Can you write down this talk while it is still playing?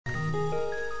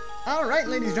Alright,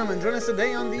 ladies and gentlemen, join us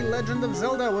today on the Legend of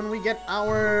Zelda when we get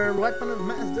our weapon of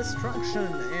mass destruction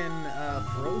in a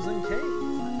frozen cave.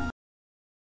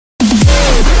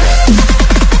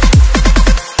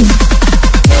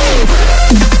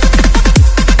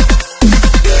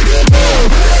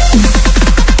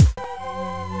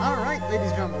 Alright, ladies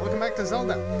and gentlemen, welcome back to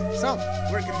Zelda. So,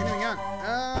 we're continuing on.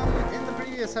 In the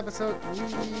previous episode,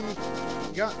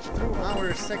 we got through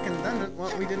our second dungeon.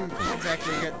 Well, we didn't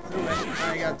exactly get through it.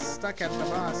 I got stuck at the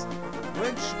boss,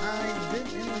 which I did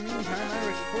in the meantime. I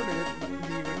recorded it, but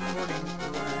the recording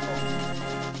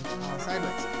went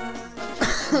sideways.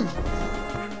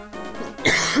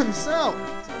 So,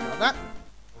 sorry about that.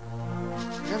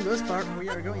 In this part, we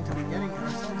are going to be getting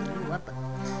ourselves a new weapon.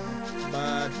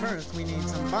 But first, we need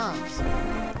some bombs.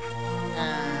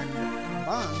 And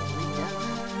bombs we get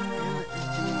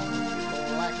in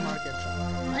the black market shop.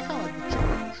 I call it the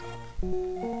chicken shop.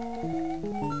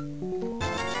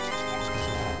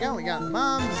 There we go, we got the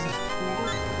bombs.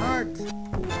 Heart. I'll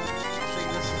take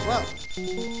this as well.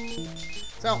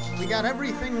 So, we got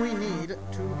everything we need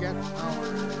to get our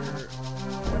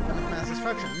weapon of mass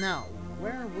destruction. Now,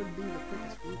 where would be the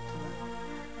quickest route to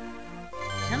that?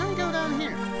 Can I go down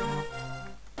here?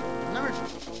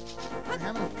 I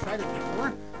haven't tried it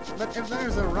before, but if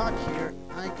there's a rock here,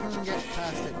 I can get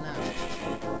past it now.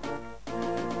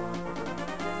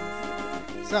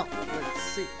 So, let's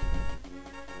see.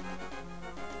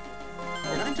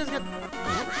 Did I just get...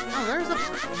 Oh, there's a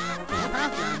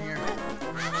path down here.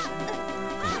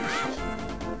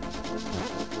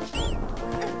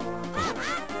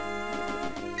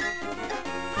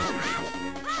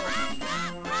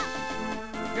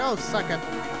 Go, suck it.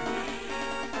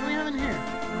 What do we have in here?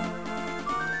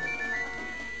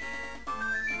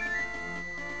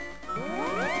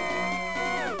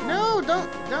 No,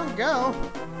 don't go.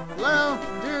 Hello,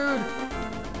 dude.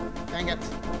 Dang it.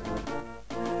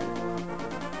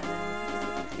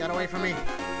 Get away from me.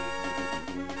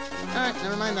 Alright,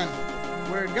 never mind then.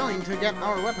 We're going to get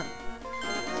our weapon.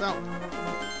 So.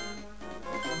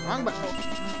 Wrong button.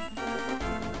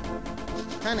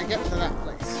 Trying to get to that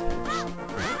place.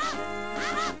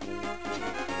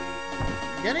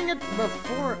 Getting it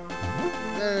before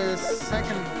the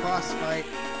second boss fight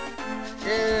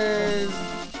is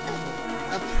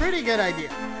a pretty good idea,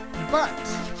 but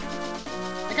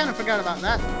I kind of forgot about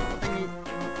that thingy,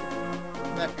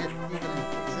 that it even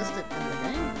existed in the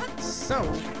game, so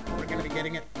we're going to be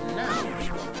getting it now.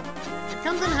 It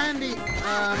comes in handy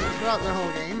throughout the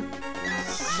whole game,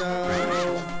 so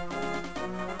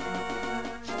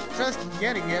just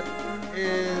getting it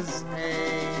is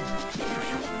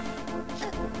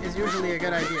usually a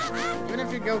good idea, even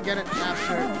if you go get it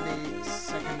after the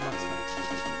second boss fight.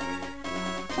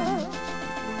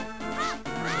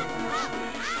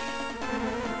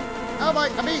 Oh boy,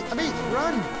 a bee, run!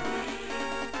 Run.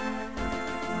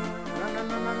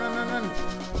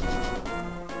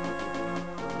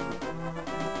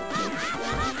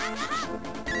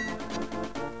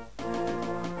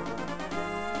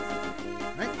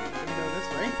 Right, we're gonna go this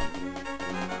way.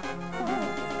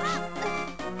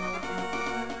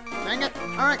 Dang it!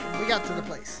 Alright, we got to the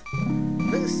place.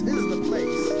 This is the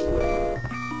place.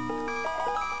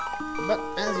 But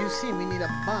as you see, we need a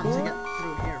bomb to get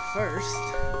through here first.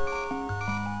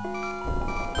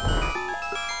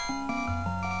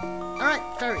 Alright,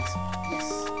 fairies. Yes.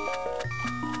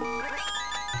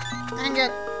 Dang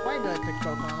it! Why did I pick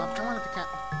Pokemon up? I wanted to catch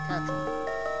one.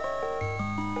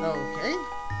 Okay.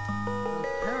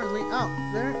 Apparently... Oh,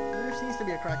 there seems to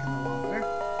be a crack in the wall there.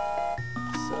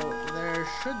 So, there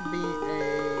should be a...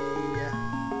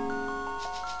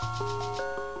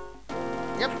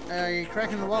 Yep, a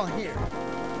crack in the wall here.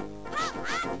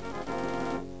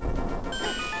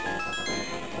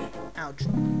 Ouch.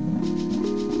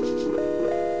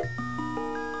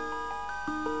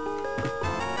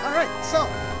 Alright, so,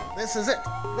 this is it.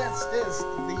 This is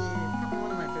probably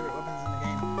one of my favorite weapons in the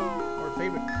game. Or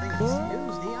favorite things to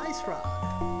use, the ice rod.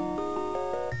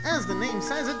 As the name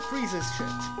says, it freezes shit.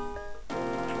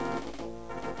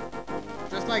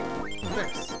 Just like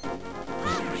this.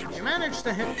 If you manage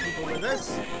to hit people with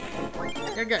this,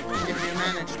 you're good. If you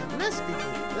manage to miss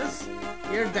people with this,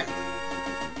 you're dead.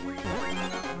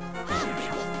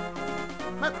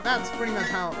 But that's pretty much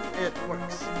how it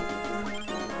works.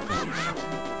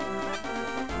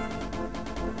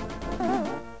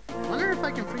 I wonder if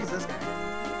I can freeze this guy.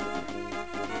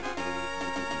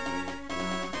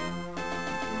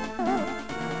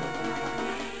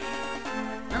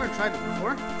 Never tried it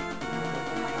before.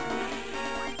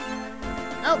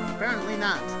 Oh, apparently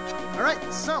not. Alright,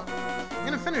 so I'm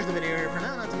gonna finish the video here for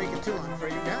now, not to make it too long for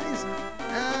you guys.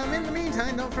 In the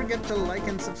meantime, don't forget to like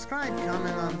and subscribe,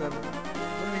 comment on the...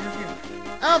 What do we have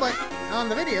here? Oh, but on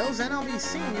the videos, and I'll be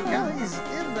seeing you guys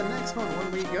in the next one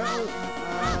when we go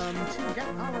to get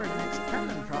our next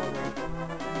pendant,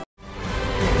 probably.